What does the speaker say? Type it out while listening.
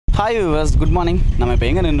Hi viewers, good morning. நம்ம இப்போ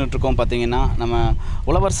எங்கே நின்றுட்டுருக்கோம் பார்த்தீங்கன்னா, நம்ம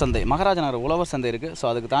உழவர் சந்தை, மகாராஜ நகர் உழவர் சந்தை இருக்குது. ஸோ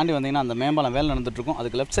அதுக்கு தாண்டி வந்தீங்கன்னா அந்த மேம்பாலம் வேலை நடந்துகிட்ருக்கும்.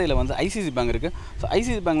 அதுக்கு லெஃப்ட் சைடில் வந்து ஐசிசி பேங்க் இருக்குது. ஸோ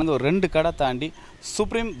ஐசிசி பேங்க் வந்து ஒரு 2 கடை தாண்டி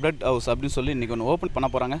சுப்ரீம் பிரெட் ஹவுஸ் அப்படின்னு சொல்லி இன்றைக்கி ஒன்று ஓப்பன் பண்ண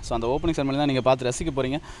போகிறாங்க. ஸோ அந்த ஓப்பனிங் செரமனி தான் நீங்கள் பார்த்து ரசிக்க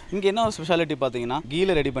போகிறீங்க. இங்கே என்ன ஒரு ஸ்பெஷாலிட்டி பார்த்தீங்கன்னா,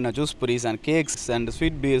 கீழே ரெடி பண்ண juice புரீஸ் and cakes and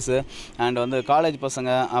sweet பீர்ஸு and வந்து காலேஜ்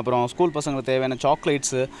பசங்க அப்புறம் ஸ்கூல் பசங்களுக்கு தேவையான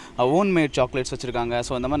சாக்லேட்ஸு, ஓன் மேட் சாக்லேட்ஸ் வச்சுருக்காங்க.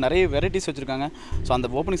 ஸோ அந்த மாதிரி நிறைய வெரைட்டிஸ் வச்சுருக்காங்க. ஸோ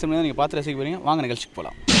அந்த ஓப்பனிங் செரமனி தான் நீங்கள் பார்த்து ரசிக்க போகிறீங்க. வாங்க நிகழ்ச்சிக்கு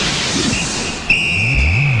போகலாம்.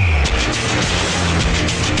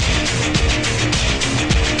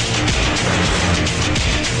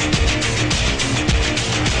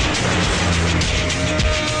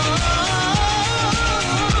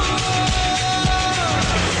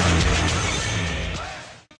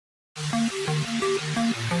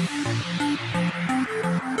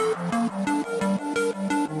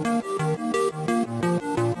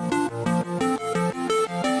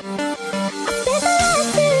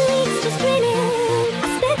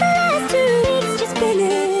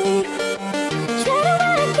 Try to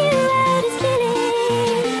work you out, it's killing.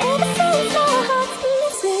 Ever since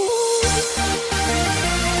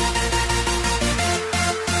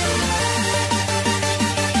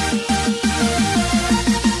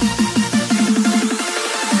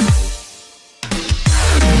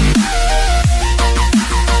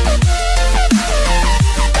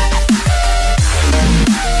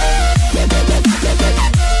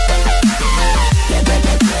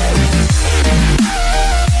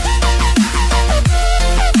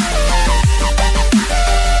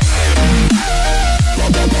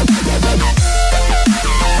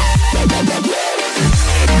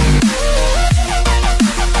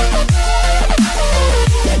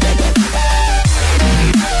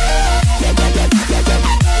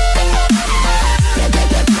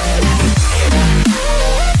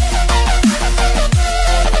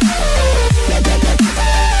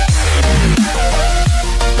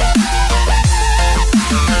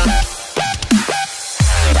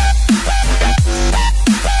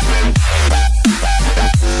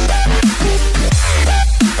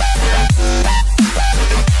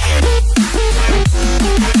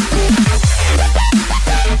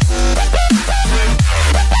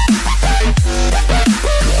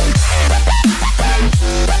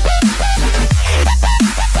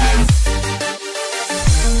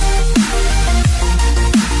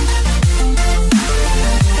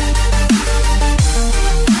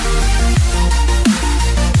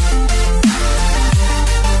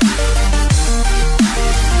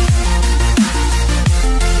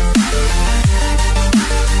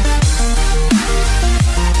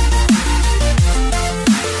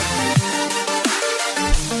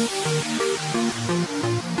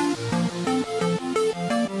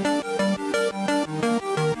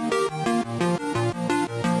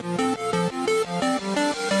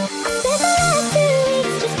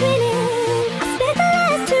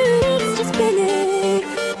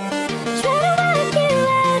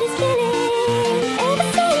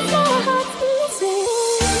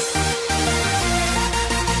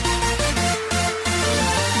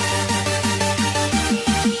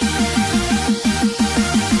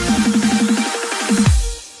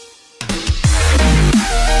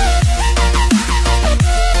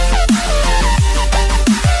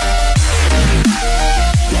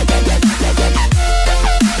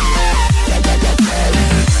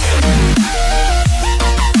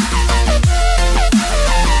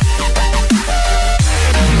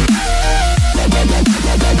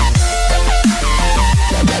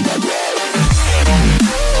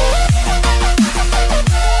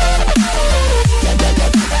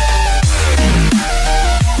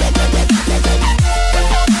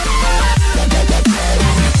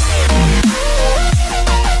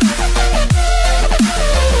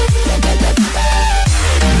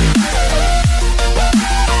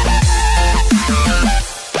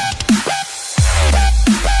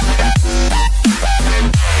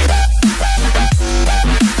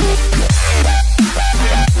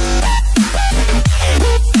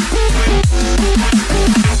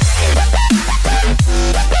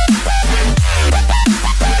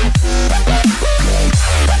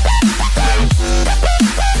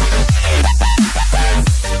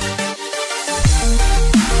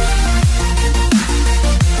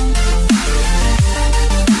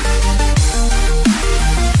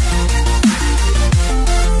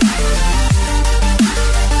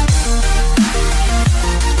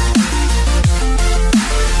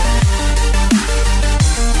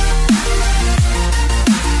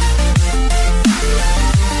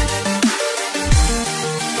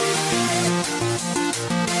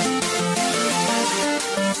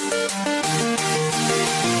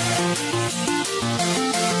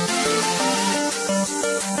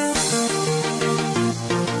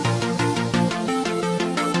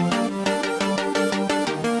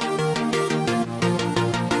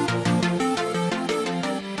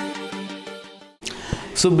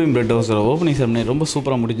supreme bread ஹவுஸோட opening ceremony ரொம்ப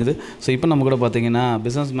சூப்பராக முடிஞ்சுது. ஸோ இப்போ நம்ம கூட பார்த்தீங்கன்னா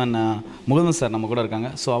பிஸ்னஸ் மேன் முகுந்தன் சார் நம்ம கூட இருக்காங்க.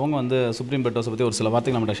 ஸோ அவங்க வந்து சுப்ரீம் பிரெட் ஹவுஸை பற்றி ஒரு சில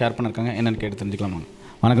வார்த்தைகள் நம்மகிட்ட ஷேர் பண்ணியிருக்காங்க. என்னென்னு கேட்டு தெரிஞ்சுக்கலாமா?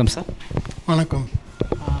 வணக்கம் சார். வணக்கம்.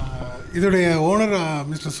 இதோடைய ஓனர்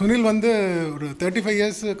மிஸ்டர் சுனில் வந்து ஒரு 35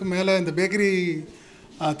 இயர்ஸுக்கு மேலே இந்த பேக்கரி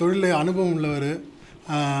தொழில் அனுபவம் உள்ளவர்.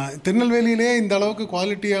 திருநெல்வேலியிலே இந்த அளவுக்கு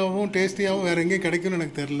குவாலிட்டியாகவும் டேஸ்டியாகவும் வேறு எங்கேயும் கிடைக்கும்னு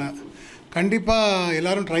எனக்கு தெரில. கண்டிப்பாக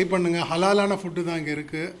எல்லோரும் ட்ரை பண்ணுங்கள். ஹலாலான ஃபுட்டு தான் இங்கே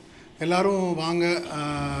இருக்குது. எல்லோரும் வாங்க.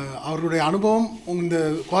 அவருடைய அனுபவம் இந்த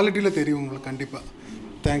குவாலிட்டியில் தெரியும் உங்களுக்கு கண்டிப்பாக.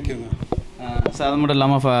 தேங்க்யூங்க சார். அது மட்டும்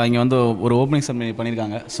இல்லாமல் இங்கே வந்து ஒரு ஓப்பனிங் செரமனி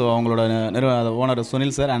பண்ணியிருக்காங்க. ஸோ அவங்களோட ஓனர்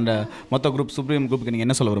சுனில் சார் அண்ட் மொத்த குரூப் சுப்ரீம் குரூப்புக்கு நீங்கள்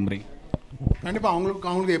என்ன சொல்ல விரும்புகிறீங்க? கண்டிப்பாக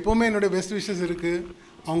அவங்களுக்கு எப்போவுமே என்னுடைய பெஸ்ட் விஷஸ் இருக்குது.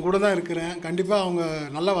 அவங்க கூட தான் இருக்கிறேன். கண்டிப்பாக அவங்க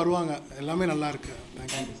நல்லா வருவாங்க. எல்லாமே நல்லா இருக்குது.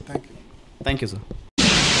 Thank you. Thank you sir.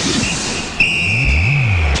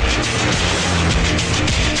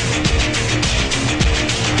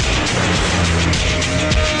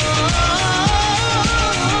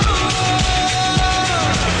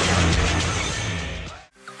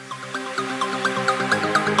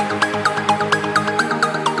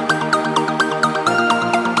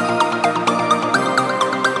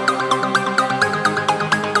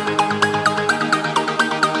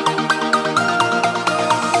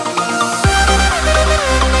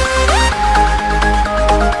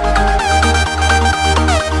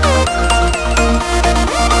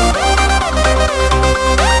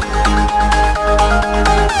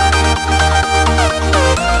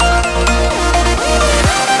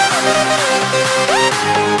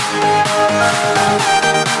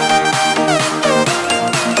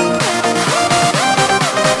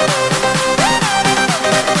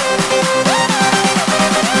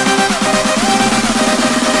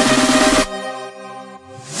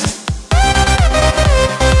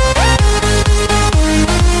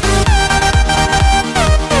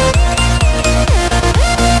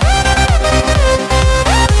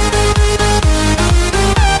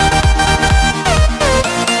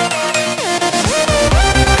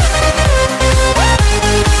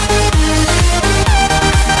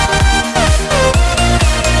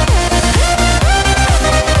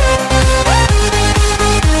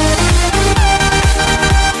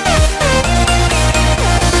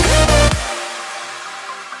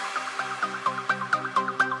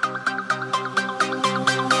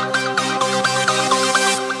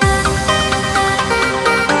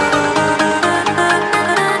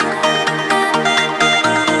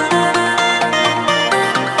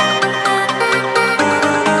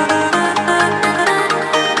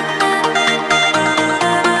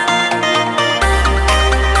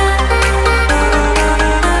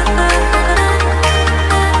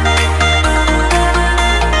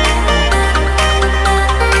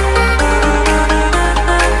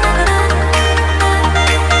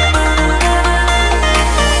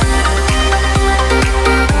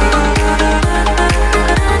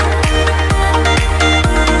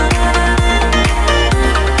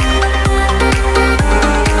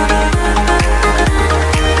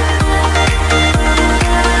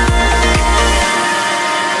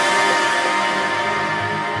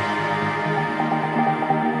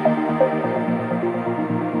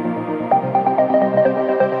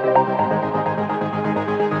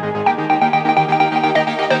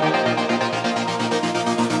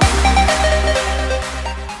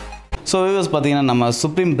 So viewers பார்த்தீங்கன்னா நம்ம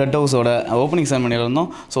சுப்ரீம் பிரெட் ஹவுஸோட ஓப்பனிங் செரமனியில் இருந்தோம்.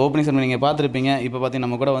 ஸோ ஓப்பனிங் செரமனி நீங்கள் பார்த்துருப்பீங்க. இப்போ பார்த்தீங்கன்னா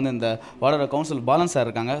நம்ம கூட வந்து இந்த வார்டோட கவுன்சில் பாலன் சார்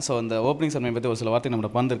இருக்காங்க. ஸோ இந்த ஓப்பனிங் செரமனி பற்றி ஒரு சில வார்த்தை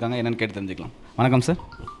நம்மளோட பகிர்ந்துருக்காங்க. என்னென்னு கேட்டு தெரிஞ்சுக்கலாம். வணக்கம் சார்.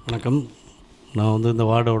 வணக்கம். நான் வந்து இந்த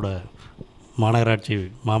வார்டோட மாநகராட்சி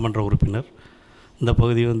மாமன்ற உறுப்பினர். இந்த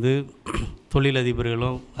பகுதி வந்து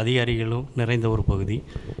தொழிலதிபர்களும் அதிகாரிகளும் நிறைந்த ஒரு பகுதி.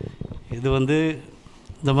 இது வந்து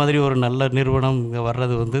இந்த மாதிரி ஒரு நல்ல நிறுவனம் இங்கே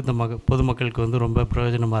வர்றது வந்து இந்த பொதுமக்களுக்கு வந்து ரொம்ப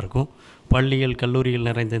பிரயோஜனமாக இருக்கும். பள்ளிகள் கல்லூரிகள்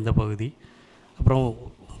நிறைந்த இந்த பகுதி, அப்புறம்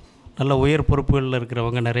நல்ல உயர் பொறுப்புகளில்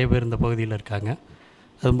இருக்கிறவங்க நிறைய பேர் இந்த பகுதியில் இருக்காங்க.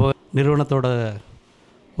 அதுபோக நிறுவனத்தோட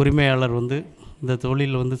உரிமையாளர் வந்து இந்த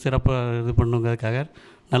தொழில் வந்து சிறப்பாக இது பண்ணுங்கிறதுக்காக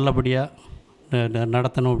நல்லபடியாக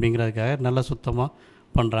நடத்தணும் அப்படிங்கிறதுக்காக நல்லா சுத்தமாக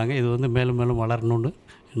பண்ணுறாங்க. இது வந்து மேலும் மேலும் வளரணும்னு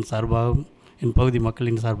என் சார்பாகவும் என் பகுதி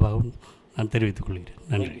மக்களின் சார்பாகவும் நான் தெரிவித்துக் கொள்கிறேன்.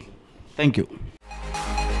 நன்றி. தேங்க்யூ.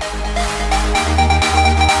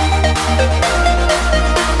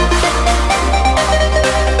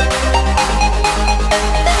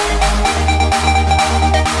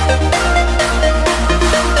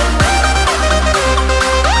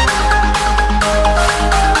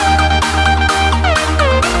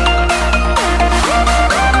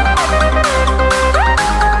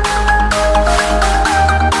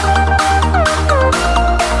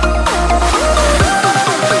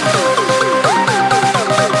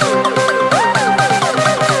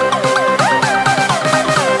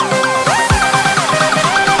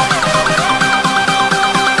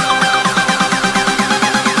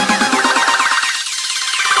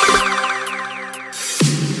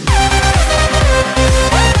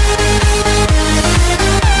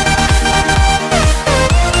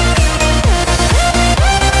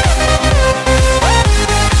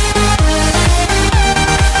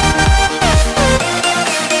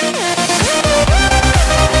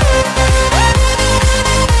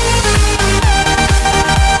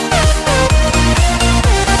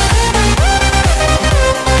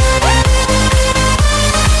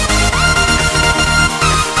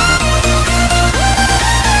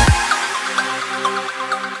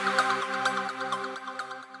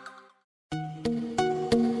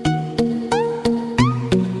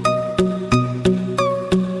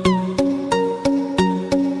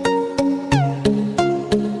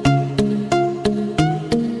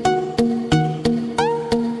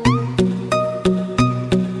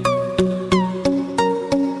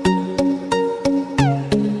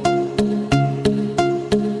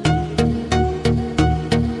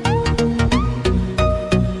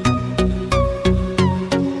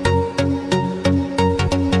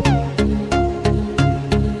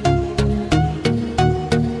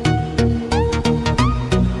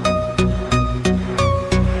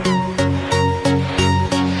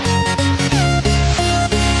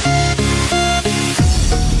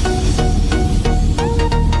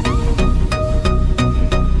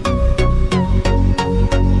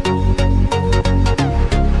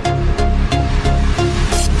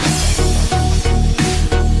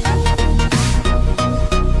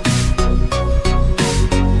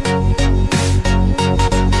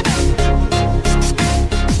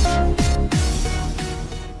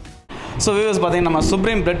 ஸோ வியூவர்ஸ் பார்த்தீங்கன்னா நம்ம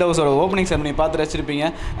சுப்ரீம் பிரெட் ஹவுஸோட ஓப்பனிங் செரமனி பார்த்து ரசிச்சிருப்பீங்க.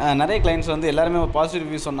 நிறைய கிளைண்ட்ஸ் வந்து எல்லாருமே ஒரு பாசிட்டிவ்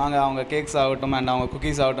ரிவ்யூ சொன்னாங்க. அவங்க கேக்ஸ் ஆகட்டும் அண்ட் அவங்க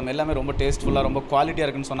குக்கீஸ் ஆகட்டும் எல்லாமே ரொம்ப டேஸ்ட்ஃபுல்லாக ரொம்ப குவாலிட்டியாக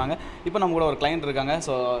இருக்குன்னு சொன்னாங்க. இப்போ நம்ம கூட ஒரு கிளைண்ட் இருக்காங்க.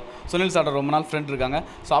 ஸோ சுனில் சாரோட ரொம்ப நாள் ஃப்ரெண்ட் இருக்காங்க.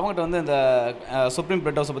 ஸோ அவங்ககிட்ட வந்து இந்த சுப்ரீம்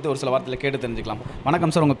பிரெட் ஹவுஸை பற்றி ஒரு சில வார்த்தையில் கேட்டு தெரிஞ்சுக்கலாம்.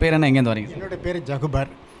 வணக்கம் சார், உங்கள் பேர் என்ன, எங்கேருந்து வரீங்க? என்னோடய பேர்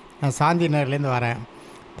ஜகுபர். நான் சாந்தி நகர்லேருந்து வரேன்.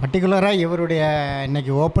 பர்டிகுலராக இவருடைய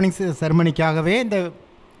இன்றைக்கி ஓப்பனிங் செரமனிக்காகவே இந்த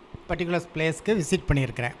பர்டிகுலர் பிளேஸ்க்கு விசிட்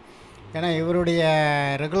பண்ணியிருக்கிறேன். ஏன்னா இவருடைய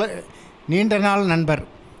ரெகுலர் நீண்ட நாள் நண்பர்,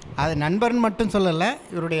 அது நண்பர்னு மட்டும் சொல்லலை,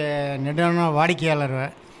 இவருடைய நீண்ட நாள் வாடிக்கையாளர்.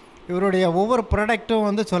 இவருடைய ஒவ்வொரு ப்ராடக்ட்டும்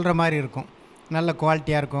வந்து சொல்கிற மாதிரி இருக்கும், நல்ல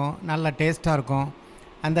குவாலிட்டியாக இருக்கும், நல்ல டேஸ்ட்டாக இருக்கும்.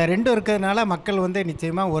 அந்த ரெண்டும் இருக்கிறதுனால மக்கள் வந்து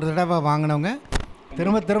நிச்சயமாக ஒரு தடவை வாங்கினவங்க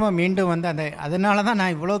திரும்ப திரும்ப மீண்டும் வந்து அதனால தான்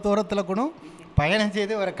நான் இவ்வளோ தூரத்தில் கூட பயணம்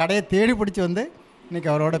செய்து ஒரு கடையை தேடி பிடிச்சி வந்து இன்றைக்கி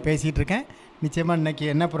அவரோட பேசிகிட்டு இருக்கேன். நிச்சயமாக இன்றைக்கி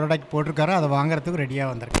என்ன ப்ராடக்ட் போட்டிருக்காரோ அதை வாங்குறதுக்கு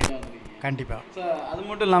ரெடியாக வந்திருக்கேன். கண்டிப்பாக. ஸோ அது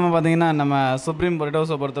மட்டும் இல்லாமல் பார்த்தீங்கன்னா நம்ம சுப்ரீம் பிரெட்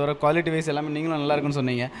ஹவுஸை பொறுத்தவரை குவாலிட்டி வைஸ் எல்லாமே நீங்களும் நல்லா இருக்குன்னு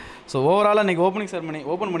சொன்னீங்க. ஸோ ஓவராலாக இன்றைக்கி ஓப்பனிங் செரமனி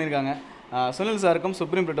ஓப்பன் பண்ணியிருக்காங்க. சுனில் சாருக்கும்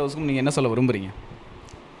சுப்ரீம் பிரெட் ஹவுஸுக்கும் நீங்கள் என்ன சொல்ல விரும்புகிறீங்க?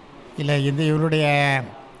 இல்லை, இது இவருடைய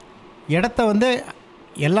இடத்த வந்து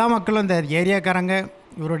எல்லா மக்களும் இந்த ஏரியாக்காரங்க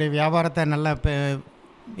இவருடைய வியாபாரத்தை நல்லா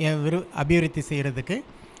அபிவிருத்தி செய்கிறதுக்கு,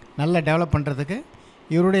 நல்லா டெவலப் பண்ணுறதுக்கு,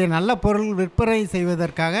 இவருடைய நல்ல பொருள் விற்பனை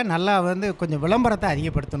செய்வதற்காக நல்லா வந்து கொஞ்சம் விளம்பரத்தை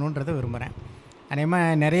அதிகப்படுத்தணுன்றதை விரும்புகிறேன்.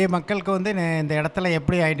 அதேமாதிரி நிறைய மக்களுக்கு வந்து இந்த இடத்துல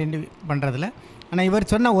எப்படி ஐடென்டிஃபை பண்ணுறதில்ல. ஆனால் இவர்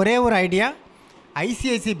சொன்ன ஒரே ஒரு ஐடியா,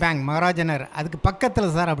 ஐசிஐசி பேங்க் மகாராஜனர் அதுக்கு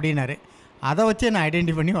பக்கத்தில் சார் அப்படின்னாரு. அதை வச்சு நான்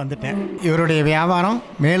ஐடென்டிஃபை பண்ணி வந்துட்டேன். இவருடைய வியாபாரம்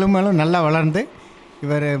மேலும் மேலும் நல்லா வளர்ந்து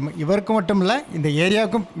இவருக்கு மட்டும் இல்லை இந்த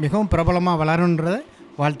ஏரியாவுக்கும் மிகவும் பிரபலமாக வளருன்றதை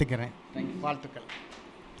வாழ்த்துக்கிறேன். வாழ்த்துக்கள்.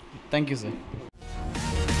 Thank you sir.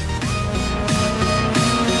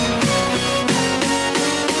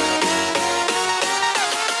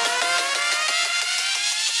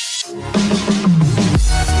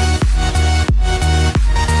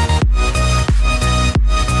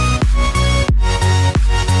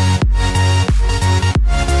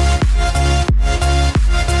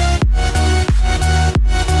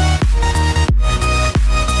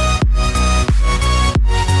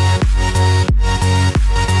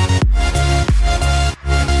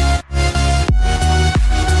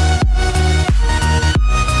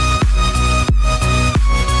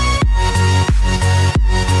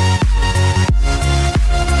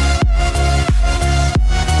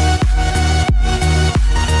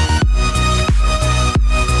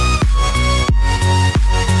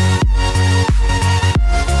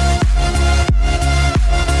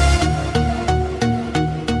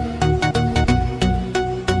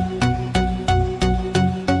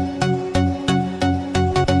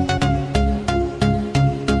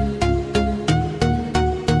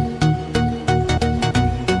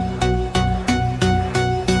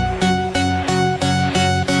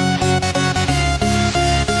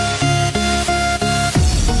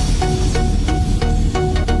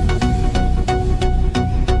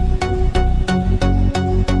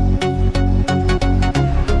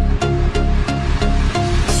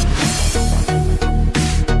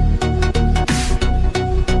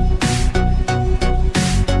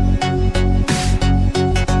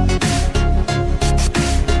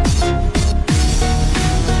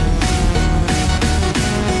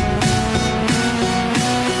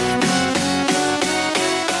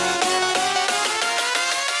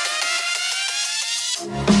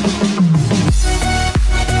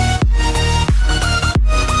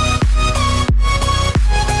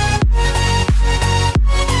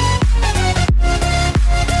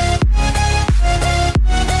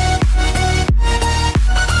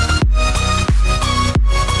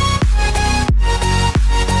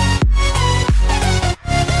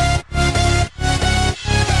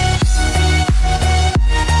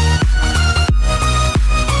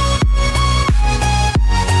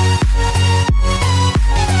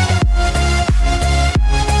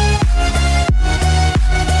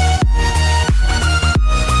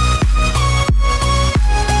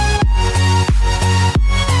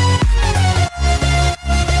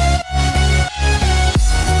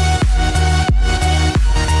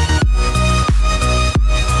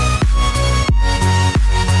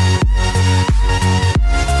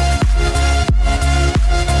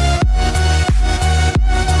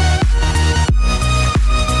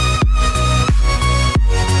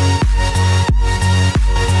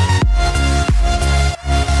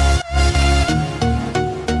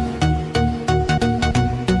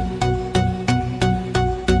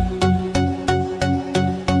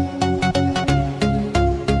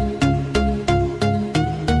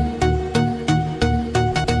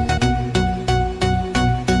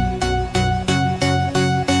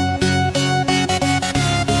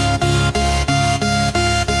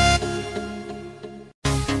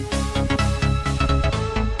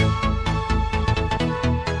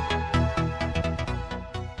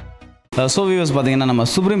 ஸோ வியூவர்ஸ் பார்த்தீங்கன்னா நம்ம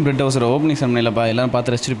சுப்ரீம் பிரெட் ஹவுஸோட ஓப்பனிங் செரமனியில் எல்லோரும்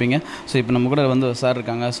பார்த்து ரசிச்சிருப்பீங்க. ஸோ இப்போ நம்ம கூட வந்து சார்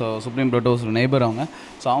இருக்காங்க. So supreme bread house neighbour அவங்க.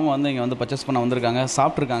 ஸோ அவங்க வந்து இங்கே வந்து பர்ச்சேஸ் பண்ண வந்திருக்காங்க,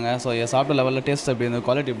 சாப்பிட்ருக்காங்க. ஸோ சாப்பிட்ட லெவலில் டேஸ்ட் எப்படி இருந்தது,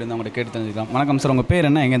 குவாலிட்டி எப்படி இருந்து அவங்கள்ட்ட கேட்டு தெரிஞ்சுக்கலாம். வணக்கம் சார், உங்கள் பேர்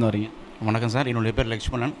என்ன, எங்கேருந்து வரீங்க? வணக்கம் சார், என்னுடைய பேர்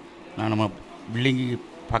லக்ஷ்மணன். நான் நம்ம பில்டிங்கு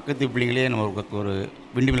பக்கத்து பில்டிங்லேயே நம்ம ஒரு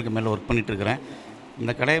விண்டு மில்க்கு மேலே ஒர்க் பண்ணிகிட்ருக்கிறேன்.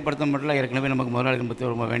 இந்த கடையை பொறுத்த மட்டும் ஏற்கனவே நமக்கு முதலாளிகள்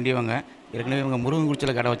பற்றி ரொம்ப வேண்டியவங்க. ஏற்கனவே இவங்க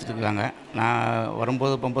முருகன்குறிச்சியில் கடை வச்சுருக்காங்க. நான்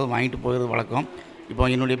வரும்போது போகும்போது வாங்கிட்டு போகிறது வழக்கம். இப்போ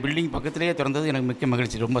என்னுடைய பில்டிங் பக்கத்துலேயே திறந்தது எனக்கு மிக்க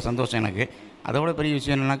மகிழ்ச்சி, ரொம்ப சந்தோஷம் எனக்கு. அதோட பெரிய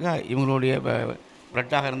விஷயம் என்னன்னாக்கா, இவங்களுடைய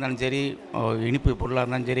ப்ரெட்டாக இருந்தாலும் சரி, இனிப்பு பொருளாக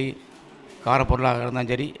இருந்தாலும் சரி, கார பொருளாக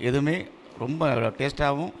இருந்தாலும் சரி, எதுவுமே ரொம்ப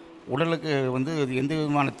டேஸ்ட்டாகவும் உடலுக்கு வந்து எந்த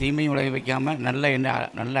விதமான தீமையும் விளைய வைக்காமல் நல்ல எண்ணெய்,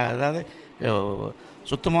 நல்ல அதாவது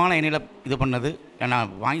சுத்தமான எண்ணெயில் இது பண்ணது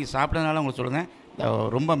நான் வாங்கி சாப்பிட்டதுனால உங்களுக்கு சொல்லுங்கள்,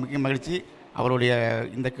 ரொம்ப மிக்க மகிழ்ச்சி. அவருடைய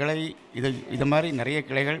இந்த கிளை இது மாதிரி நிறைய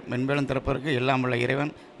கிளைகள் மென்மேலும் திறப்பதற்கு எல்லாம் உள்ள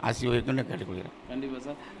இறைவன் ஆசீர்வதிக்குன்னு கேட்டுக்கொள்கிறேன். கண்டிப்பாக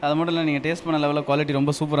சார். அது மட்டும் இல்லை, நீங்கள் டேஸ்ட் பண்ண லெவலில் குவாலிட்டி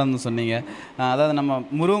ரொம்ப சூப்பராக இருந்து சொன்னீங்க. அதாவது நம்ம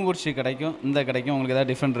முருகன்குறிச்சி கடைக்கும் இந்த கடைக்கும் உங்களுக்கு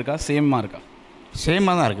ஏதாவது டிஃப்ரெண்ட் இருக்கா, சேமாக இருக்கா?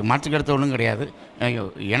 சேமாக தான் இருக்குது, மாற்று கருத்து ஒன்றும் கிடையாது.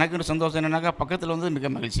 எனக்கு சந்தோஷம் என்னன்னாக்கா, பக்கத்தில் வந்து மிக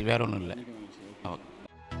மகிழ்ச்சி, வேறு ஒன்றும் இல்லை.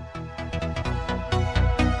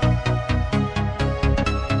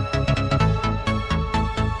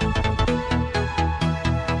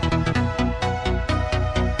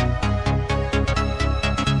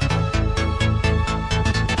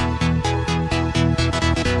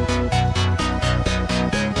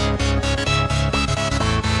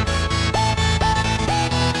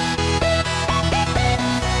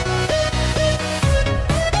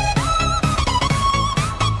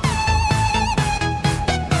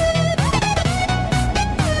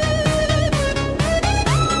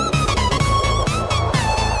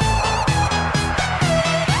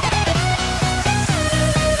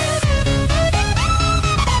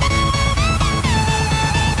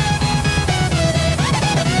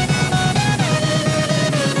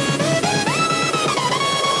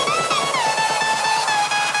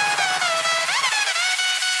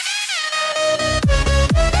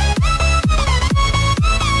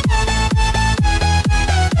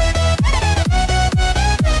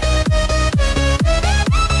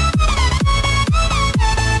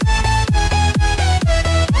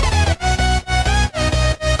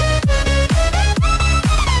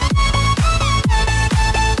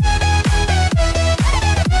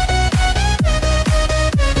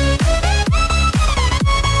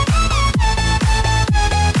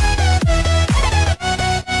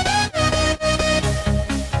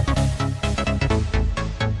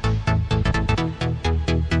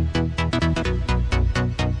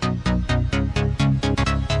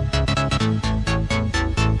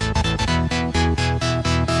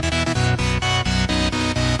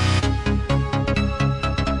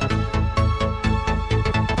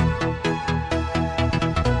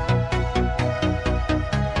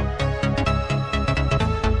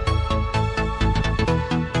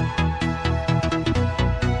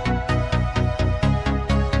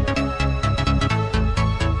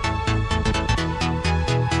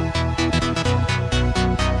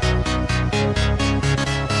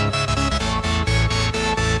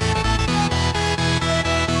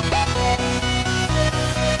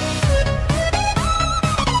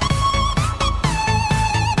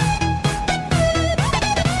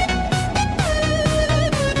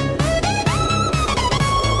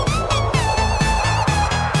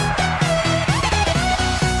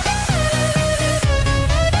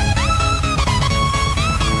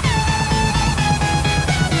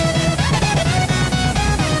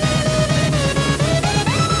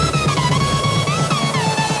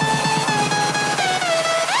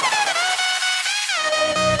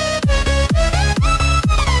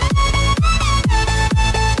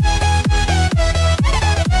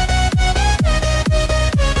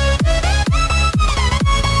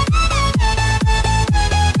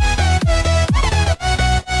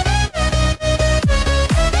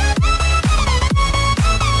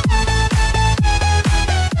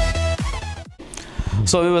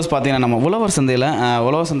 ஸோ வியூவர்ஸ் பார்த்தீங்கன்னா நம்ம உழவர்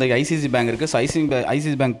சந்தைக்கு ஐசிசி பேங்க் இருக்குது. ஸோ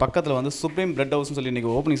ஐசிசி பேங்க் பக்கத்தில் வந்து சுப்ரீம் பிரெட் ஹவுஸ்னு சொல்லி இன்றைக்கி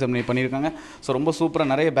ஓப்பனிங் செரமனி பண்ணியிருக்காங்க. ஸோ ரொம்ப சூப்பராக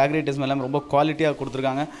நிறைய பேக்கரி ஐட்டம்ஸ் எல்லாமே ரொம்ப குவாலிட்டியாக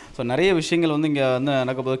கொடுத்துருக்காங்க. ஸோ நிறைய விஷயங்கள் வந்து இங்கே வந்து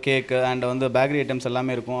நடக்க போது, கேக்கு அண்ட் வந்து பேக்கரி ஐட்டம்ஸ்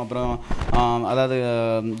எல்லாமே இருக்கும். அப்புறம் அதாவது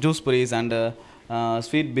ஜூஸ் புரீஸ் அண்டு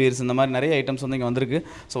ஸ்வீட் பீர்ஸ் இந்த மாதிரி நிறைய ஐட்டம்ஸ் வந்து இங்கே வந்திருக்கு.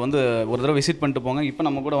 ஸோ வந்து ஒரு தடவை விசிட் பண்ணிட்டு போங்க. இப்போ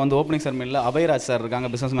நம்ம கூட வந்து ஓப்பனிங் செரமனியில் அபயராஜ் சார் இருக்காங்க,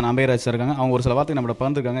 பிஸ்னஸ்மேன் அபயராஜ் சார் இருக்காங்க. அவங்க ஒரு சில வார்த்தை நம்மளோட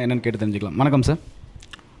பகிர்ந்துருக்காங்க, என்னென்னு கேட்டு தெரிஞ்சுக்கலாம். வணக்கம் சார்.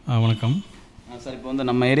 வணக்கம் சார். இப்போ வந்து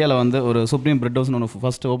நம்ம ஏரியாவில் வந்து ஒரு சுப்ரீம் பிரெட் ஹவுஸ்னு ஒன்று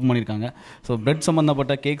ஃபஸ்ட்டு ஓப்பன் பண்ணியிருக்காங்க. ஸோ பிரெட்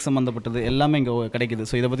சம்மந்தப்பட்ட கேக் சம்மந்தப்பட்டது எல்லாமே இங்கே கிடைக்குது.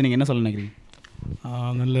 ஸோ இதை பற்றி நீங்கள் என்ன சொல்ல நினைக்கிறீங்க?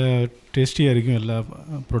 நல்ல டேஸ்டியாக இருக்கும் எல்லா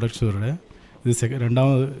ப்ராடக்ட்ஸோட. இது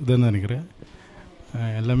ரெண்டாவது இதுன்னு நினைக்கிறேன்.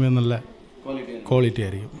 எல்லாமே நல்ல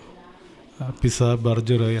குவாலிட்டியாக இருக்கும். பிஸா,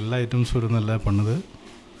 பர்ஜரு எல்லா ஐட்டம்ஸும் ஒரு நல்லா பண்ணுது.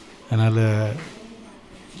 அதனால்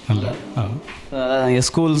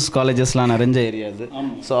ஸ்கூல்ஸ் காலேஜஸ்லாம் நிறைஞ்ச ஏரியா இது.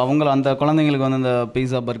 ஸோ அவங்கள அந்த குழந்தைங்களுக்கு வந்து இந்த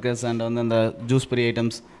பீஸா, பர்கர்ஸ் அண்ட் வந்து அந்த juice free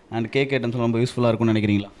items and cake items ரொம்ப யூஸ்ஃபுல்லாக இருக்கும்னு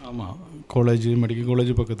நினைக்கிறீங்களா? ஆமாம், காலேஜ் மெடிக்கல்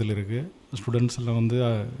காலேஜ் பக்கத்தில் இருக்குது. ஸ்டூடெண்ட்ஸ் எல்லாம் வந்து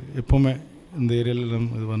எப்போவுமே இந்த ஏரியாவில்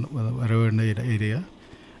இது வர வேண்டிய ஏரியா.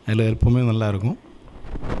 அதில் எப்போவுமே நல்லாயிருக்கும்,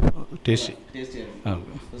 டேஸ்டியாக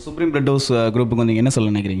இருக்கும். சுப்ரீம் பிரெட் ஹவுஸ் குரூப்புக்கு வந்து என்ன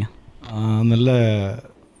சொல்ல நினைக்கிறீங்க? நல்ல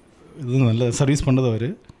இது நல்ல சர்வீஸ் பண்ணது அவர்.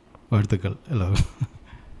 வாழ்த்துக்கள் எல்லோரும்.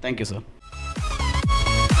 Thank you sir.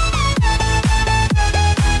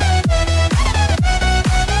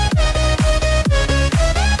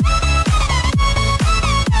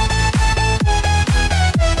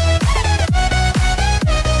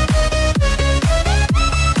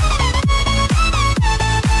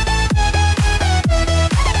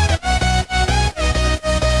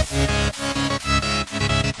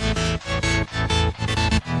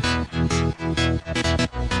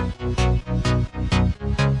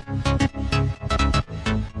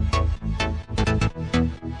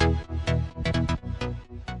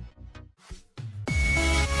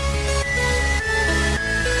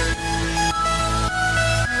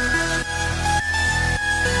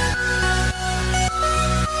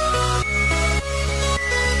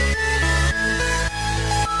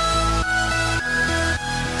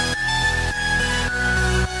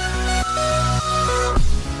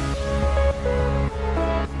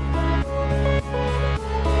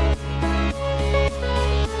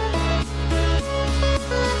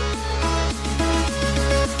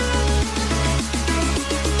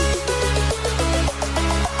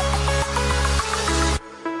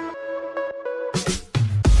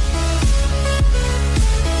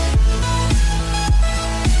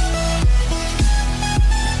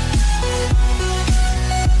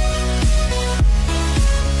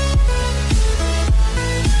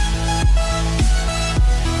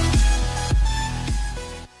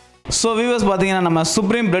 ஸோ வியூவர்ஸ் பார்த்தீங்கன்னா நம்ம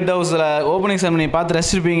சுப்ரீம் பிரெட் ஹவுஸில் ஓப்பனிங் செரமனி பார்த்து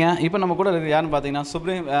ரசிச்சிருப்பீங்க. இப்போ நம்ம கூட இருக்குது யாருன்னு பார்த்தீங்கன்னா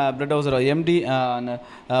supreme bread ஹவுஸோட empty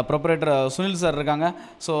proprietor Sunil sir இருக்காங்க.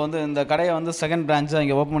 ஸோ வந்து இந்த கடையை வந்து செகண்ட் பிரான்ச்சாக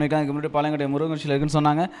இங்கே ஓப்பன் பண்ணியிருக்காங்க. இங்கே முன்னாடி பாளையங்கோட்டை முருகன்ஷியில் இருக்குன்னு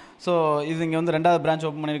சொன்னாங்க. ஸோ இது இங்கே வந்து 2வது பிரான்ச்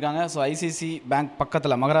ஓப்பன் பண்ணியிருக்காங்க. ஸோ ஐசிசி பேங்க்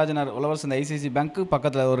பக்கத்தில், மகாராஜனர் உழவர் சந்தை ஐசிசி பேங்க்கு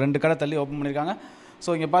பக்கத்தில் ஒரு 2 கடை தள்ளி ஓப்பன் பண்ணியிருக்காங்க.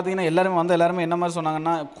 ஸோ இங்கே பார்த்தீங்கன்னா எல்லாருமே என்ன மாதிரி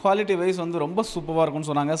சொன்னாங்கன்னா குவாலிட்டி வைஸ் வந்து ரொம்ப சூப்பராக இருக்கும்னு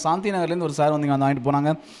சொன்னாங்க. சாந்தி நகர்லேருந்து ஒரு சார் வந்து இங்கே வந்து வாங்கிட்டு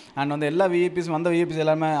போனாங்க. அண்ட் வந்து எல்லா விஐபிஸ் வந்த விஐபிஸ்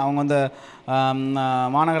எல்லாருமே அவங்க வந்து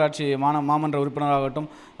மாநகராட்சி மாமன்ற உறுப்பினராகட்டும்,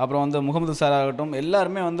 அப்புறம் வந்து முகமது சார் ஆகட்டும்,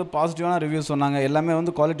 எல்லாருமே வந்து பாசிட்டிவான ரிவ்யூஸ் சொன்னாங்க. எல்லாமே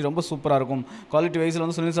வந்து குவாலிட்டி ரொம்ப சூப்பராக இருக்கும், குவாலிட்டி வைஸில்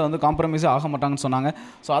வந்து சுனில் சார் வந்து காம்ப்ரமைஸே ஆக மாட்டாங்கன்னு சொன்னாங்க.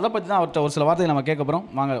 ஸோ அதை பற்றி தான் அவர்கிட்ட ஒரு சில வார்த்தைகள் நம்ம கேட்க போகிறோம்.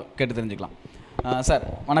 வாங்க கேட்டு தெரிஞ்சுக்கலாம். சார்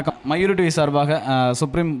வணக்கம். மயூரிட்டிவி சார்பாக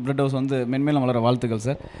சுப்ரீம் பிரெட் ஹவுஸ் வந்து மென்மேலும் வளர வாழ்த்துக்கள்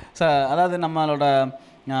சார். சார் அதாவது நம்மளோட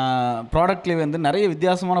ப்ராடக்ட்லேயே வந்து நிறைய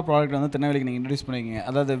வித்தியாசமான ப்ராடக்ட் வந்து திருநெல்வேலிக்கு நீங்கள் இன்ட்ரடியூஸ் பண்ணியிருக்கீங்க.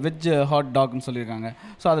 அதாவது வெஜ் ஹாட் டாக்னு சொல்லியிருக்காங்க.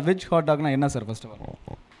 ஸோ அது வெஜ் ஹாட் டாக்னா என்ன sir? First of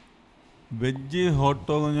all veg hot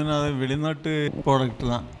டாக்னு சொன்னால் அது வெளிநாட்டு ப்ராடக்ட்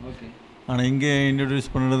தான். ஓகே. ஆனால் இங்கே இன்ட்ரடியூஸ்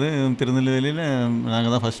பண்ணுறது திருநெல்வேலியில்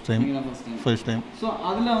நாங்கள் தான் ஃபஸ்ட் டைம். ஸோ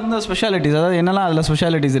அதில் வந்து ஸ்பெஷாலிட்டிஸ், அதாவது என்னெல்லாம் அதில்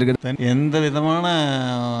ஸ்பெஷாலிட்டிஸ் இருக்குது? எந்த விதமான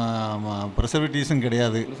ப்ரிசர்வேட்டிவ்ஸும்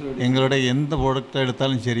கிடையாது. எங்களோட எந்த ப்ராடக்டாக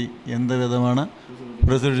எடுத்தாலும் சரி, எந்த விதமான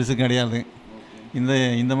ப்ரிசர்வேட்டிவ்ஸும் கிடையாது.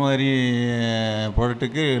 இந்த மாதிரி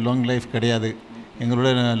ப்ராடக்ட்டுக்கு லாங் லைஃப் கிடையாது. எங்களோட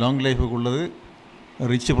லாங் லைஃபுக்கு உள்ளது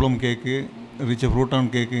ரிச் ப்ளம் கேக்கு, ரிச்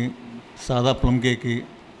ஃப்ரூட்டான் கேக்கு, சாதா ப்ளம் கேக்கு,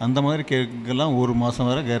 அந்த மாதிரி கேக்குக்கெல்லாம் 1 மாதம்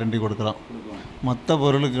வரை கேரண்டி கொடுக்கலாம். மற்ற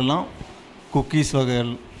பொருளுக்கெல்லாம் குக்கீஸ்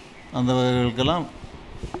வகைகள் அந்த வகைகளுக்கெல்லாம்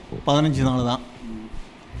 15 நாள் தான்.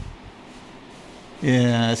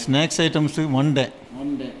 Snacks ஐட்டம்ஸுக்கு one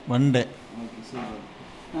day.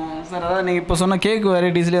 சார் அதாவது நீங்கள் இப்போ சொன்ன கேக்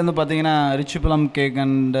வெரைட்டிஸ்லேயே வந்து பார்த்தீங்கன்னா ரிச் ப்ளம் கேக்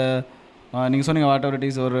அண்ட் நீங்கள் சொன்னீங்க வாட்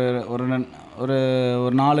வெரைட்டிஸ் ஒரு ஒரு ஒரு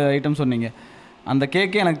ஒரு 4 ஐட்டம் சொன்னீங்க. அந்த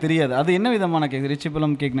கேக்கே எனக்கு தெரியாது. அது என்ன விதமான கேக்? ரிச்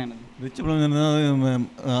ப்ளம் கேக்னா என்னது? ரிச் ப்ளம்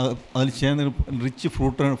அதில் சேர்ந்து ரிச்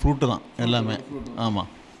ஃப்ரூட்டு தான் எல்லாமே. ஆமாம்.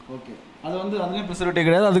 ஓகே. அது வந்து அதுலேயும் ப்ரிசர்வேட்டிவ்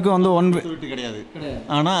கிடையாது, அதுக்கு வந்து ப்ரிசர்வேட்டிவ் கிடையாது.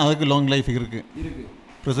 ஆனால் அதுக்கு லாங் லைஃப் இருக்குது.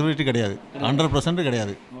 ப்ரிசர்வேட்டிவ் கிடையாது, 100%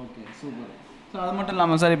 கிடையாது. Okay, super. ஸோ அது மட்டும்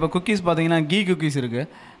இல்லாமல் சார் இப்போ குக்கீஸ் பார்த்தீங்கன்னா கீ குக்கீஸ் இருக்குது.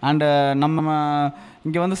 அண்டு நம்ம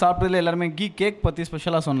இங்கே வந்து சாப்பிட்டதில் எல்லாருமே கீ கேக் பற்றி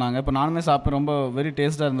ஸ்பெஷலாக சொன்னாங்க. இப்போ நானுமே சாப்பிட்டு ரொம்ப வெரி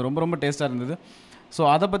டேஸ்ட்டாக இருந்தது, ரொம்ப டேஸ்ட்டாக இருந்தது. ஸோ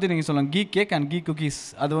அதை பற்றி நீங்கள் சொல்லுங்கள். Key cake and key cookies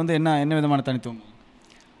அது வந்து என்ன விதமான தனித்துவம்?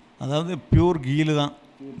 அதாவது பியூர் கீழு தான்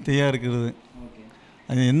தயாரிக்கிறது.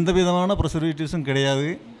 அது எந்த விதமான ப்ரிசர்வேட்டிவ்ஸும் கிடையாது.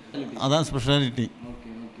 அதான் ஸ்பெஷாலிட்டி.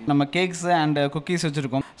 நம்ம கேக்ஸ் அண்ட் குக்கீஸ்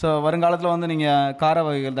வச்சுருக்கோம். ஸோ வருங்காலத்தில் வந்து நீங்கள் கார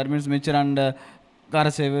வகைகள், that means mixture and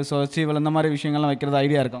காரச்சேவு, so சீவல் இந்த மாதிரி விஷயங்கள்லாம் வைக்கிறது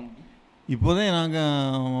ஐடியா இருக்காங்க? இப்போதே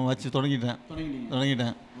நாங்கள் வச்சு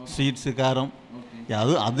தொடங்கிட்டேன். ஸ்வீட்ஸு, காரம்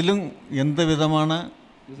அதிலும் எந்த விதமான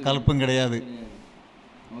கலப்பும் கிடையாது.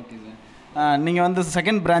 Okay sir. நீங்கள் வந்து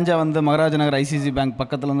செகண்ட் பிரான்ச்சாக வந்து மகாராஜ நகர் ஐசிசி பேங்க்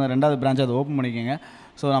பக்கத்தில் வந்து 2வது பிரான்ச்சாக அதை ஓப்பன் பண்ணிக்கோங்க.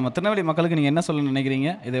 ஸோ நம்ம திருநெல்வேலி மக்களுக்கு நீங்கள் என்ன சொல்ல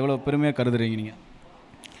நினைக்கிறீங்க? இதை எவ்வளோ பெருமையாக கருதுறீங்க நீங்கள்?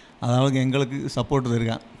 அதாவது எங்களுக்கு சப்போர்ட்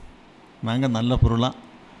இருக்கான், நாங்கள் நல்ல பொருளாக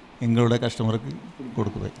எங்களோட கஸ்டமருக்கு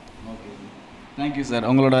கொடுக்குறோம். Okay, thank you sir.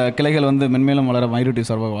 உங்களோட கிளைகள் வந்து மென்மேலும் வளர மையூரிட்டி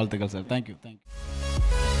சார்பாக வாழ்த்துக்கள் சார். தேங்க்யூ.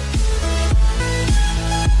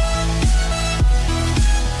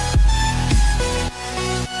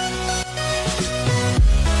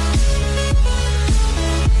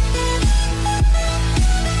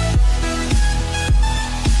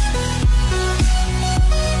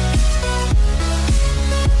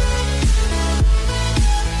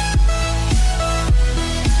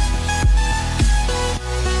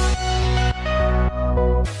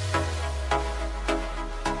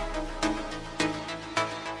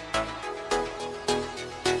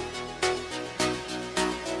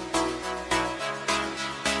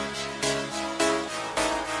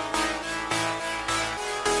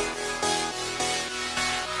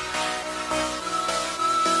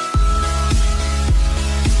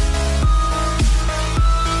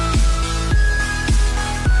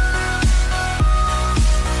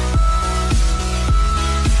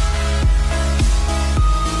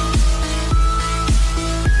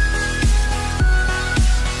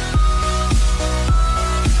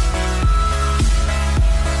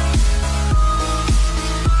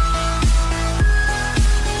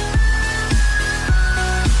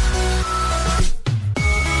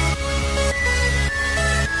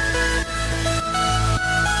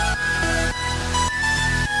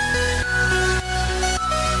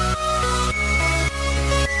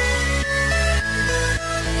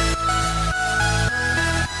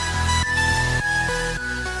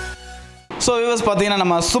 ஸோ வியூவர்ஸ் பார்த்தீங்கன்னா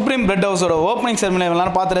நம்ம சுப்ரீம் பிரெட் ஹவுஸோட ஓப்பனிங் செரமனி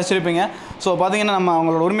எல்லாரும் பார்த்து ரசிச்சிருப்பீங்க. ஸோ பார்த்தீங்கன்னா நம்ம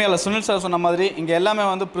அவங்களோட உரிமையாளர் சுனில் சார் சொன்ன மாதிரி இங்கே எல்லாமே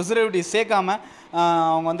வந்து ப்ரிசர்வேட்டிவ் சேர்க்காம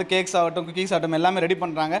அவங்க வந்து கேக்ஸ் ஆகட்டும், குக்கீஸ் ஆகட்டும் எல்லாமே ரெடி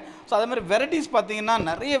பண்ணுறாங்க. ஸோ அதேமாதிரி வெரைட்டிஸ் பார்த்தீங்கன்னா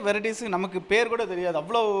நிறைய வெரைட்டிஸ் நமக்கு பேர் கூட தெரியாது,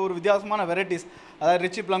 அவ்வளோ ஒரு வித்தியாசமான வெரைட்டிஸ். அதாவது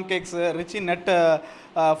rich plum cakes, rich nut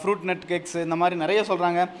fruit nut cakes இந்த மாதிரி நிறைய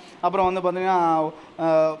சொல்கிறாங்க. அப்புறம் வந்து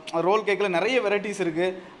பார்த்திங்கன்னா ரோல் கேக்கில் நிறைய வெரைட்டிஸ்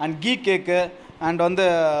இருக்குது. அண்ட் கீ கேக்கு அண்ட் வந்து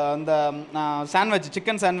அந்த சாண்ட்விச்,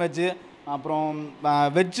 சிக்கன் சாண்ட்விச்சு, அப்புறம்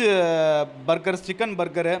veg burgers, chicken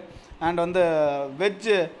burger and வந்து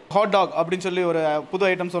வெஜ்ஜு ஹாட் டாக் அப்படின்னு சொல்லி ஒரு புது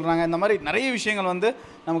ஐட்டம் சொல்கிறாங்க. இந்த மாதிரி நிறைய விஷயங்கள் வந்து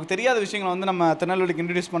நமக்கு தெரியாத விஷயங்கள் வந்து நம்ம திருநெல்வேலிக்கு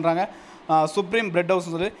இன்ட்ரடியூஸ் பண்ணுறாங்க. சுப்ரீம் பிரெட் ஹவுஸ்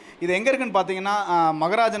சொல்லி இது எங்கே இருக்குன்னு பார்த்தீங்கன்னா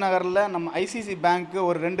மகாராஜ நகரில் நம்ம ஐசிசி பேங்க்கு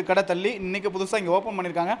ஒரு 2 கடை தள்ளி இன்றைக்கி புதுசாக இங்கே ஓப்பன்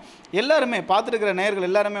பண்ணியிருக்காங்க. எல்லாருமே பார்த்துருக்கிற நேயர்கள்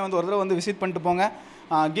எல்லாருமே வந்து ஒரு தடவை வந்து விசிட் பண்ணிட்டு போங்க.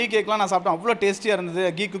 கீ கேக்லாம் நான் சாப்பிட்டேன், அவ்வளோ டேஸ்டியாக இருந்தது.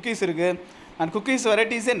 கீ குக்கீஸ் இருக்குது அண்ட் குக்கீஸ்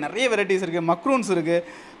வெரைட்டிஸே நிறைய வெரைட்டிஸ் இருக்குது, மக்ரூன்ஸ் இருக்குது.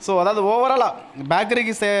 ஸோ அதாவது ஓவராலாக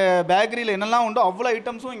பேக்கரியில் என்னெல்லாம் உண்டோ அவ்வளோ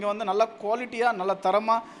ஐட்டம்ஸும் இங்கே வந்து நல்ல குவாலிட்டியாக, நல்ல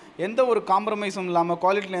தரமாக, எந்த ஒரு காம்ப்ரமைஸும் இல்லாமல்,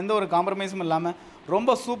 குவாலிட்டியில் எந்த ஒரு காம்ப்ரமைஸும் இல்லாமல்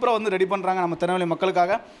ரொம்ப சூப்பராக வந்து ரெடி பண்ணுறாங்க நம்ம திருநெல்வேலி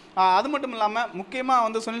மக்களுக்காக. அது மட்டும் இல்லாமல் முக்கியமாக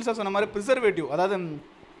வந்து சுனில் சார் சொன்ன மாதிரி ப்ரிசர்வேட்டிவ், அதாவது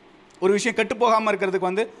ஒரு விஷயம் கெட்டு போகாமல் இருக்கிறதுக்கு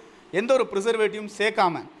வந்து எந்த ஒரு ப்ரிசர்வேட்டிவும்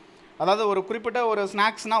சேர்க்காமல், அதாவது ஒரு குறிப்பிட்ட ஒரு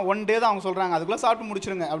ஸ்நாக்ஸ்னால் 1 டே தான் அவங்க சொல்கிறாங்க, அதுக்குள்ளே சாப்பிட்டு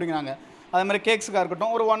முடிச்சிருங்க அப்படிங்கிறாங்க. அதே மாதிரி கேக்ஸுக்காக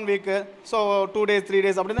இருக்கட்டும் ஒரு 1 வீக்கு, ஸோ 2 days 3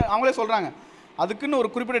 days அப்படின்னு அவங்களே சொல்கிறாங்க. அதுக்குன்னு ஒரு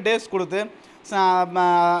குறிப்பிட்ட டேஸ் கொடுத்து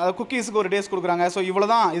குக்கீஸுக்கு ஒரு டேஸ் கொடுக்குறாங்க. ஸோ இவ்வளோ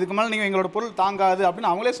தான், இதுக்கு மேலே நீங்கள் எங்களோட பொருள் தாங்காது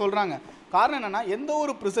அப்படின்னு அவங்களே சொல்கிறாங்க. காரணம் என்னென்னா எந்த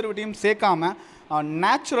ஒரு ப்ரிசர்வேட்டிவும் சேர்க்காமல்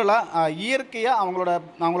நேச்சுரலாக இயற்கையாக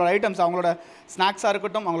அவங்களோட ஐட்டம்ஸ், அவங்களோட ஸ்நாக்ஸாக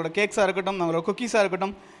இருக்கட்டும், அவங்களோட கேக்ஸாக இருக்கட்டும், அவங்களோட குக்கீஸாக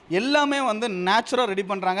இருக்கட்டும் எல்லாமே வந்து நேச்சுரலாக ரெடி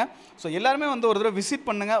பண்ணுறாங்க. ஸோ எல்லாருமே வந்து ஒரு தடவை விசிட்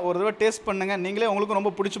பண்ணுங்கள், ஒரு தடவை டேஸ்ட் பண்ணுங்கள், நீங்களே உங்களுக்கும்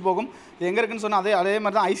ரொம்ப பிடிச்சி போகும். இது எங்கே இருக்குன்னு சொன்னால் அதே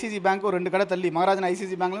மாதிரி தான் ஐசிசி பேங்க் ஒரு 2 கடை தள்ளி, மகாராஜன்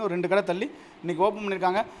ஐசிசி பேங்க்லேயும் ஒரு 2 கடை தள்ளி இன்றைக்கி ஓப்பன்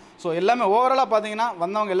பண்ணியிருக்காங்க. ஸோ எல்லாமே ஓவராலாக பார்த்தீங்கன்னா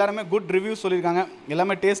வந்தவங்க எல்லாருமே குட் ரிவ்யூஸ் சொல்லியிருக்காங்க.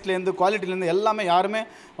 எல்லாமே டேஸ்ட்லேருந்து குவாலிட்டிலேருந்து எல்லாமே யாருமே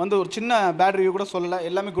வந்து ஒரு சின்ன பேட் ரிவ்யூ கூட சொல்லலை,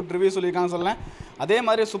 எல்லாமே குட் ரிவ்யூ சொல்லியிருக்காங்க சொல்லலாம். அதே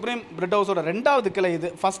மாதிரி சுப்ரீம் பிரெட் ஹவுஸோட 2வது கிளை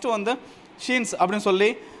இது. ஃபஸ்ட்டு வந்து ஷீன்ஸ் அப்படின்னு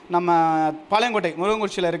சொல்லி நம்ம பாளையங்கோட்டை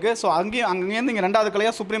முருகங்குறிச்சியில் இருக்குது. ஸோ அங்கேருந்து இங்கே 2வது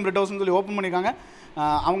கிளையாக சுப்ரீம் பிரெட் ஹவுஸ்னு சொல்லி ஓப்பன் பண்ணியிருக்காங்க.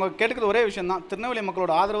 அவங்க கேட்டுக்கிறது ஒரே விஷயம் தான், திருநெல்வேலி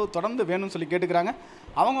மக்களோட ஆதரவு தொடர்ந்து வேணும்னு சொல்லி கேட்டுக்கிறாங்க.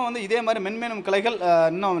 அவங்க வந்து இதே மாதிரி மென்மேலும் கிளைகள்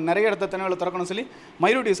இன்னும் நிறைய இடத்த திருநெல்வேலியில் திறக்கணும்னு சொல்லி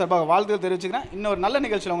மையூரிட்டி சார்பாக வாழ்த்துக்கள் தெரிவிச்சுக்கிறேன். இன்னொரு நல்ல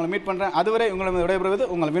நிகழ்ச்சியில் உங்களை மீட் பண்ணுறேன். அதுவரை உங்களை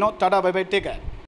விடைபெறுவது உங்கள் Vinod. Tata, by by, take care.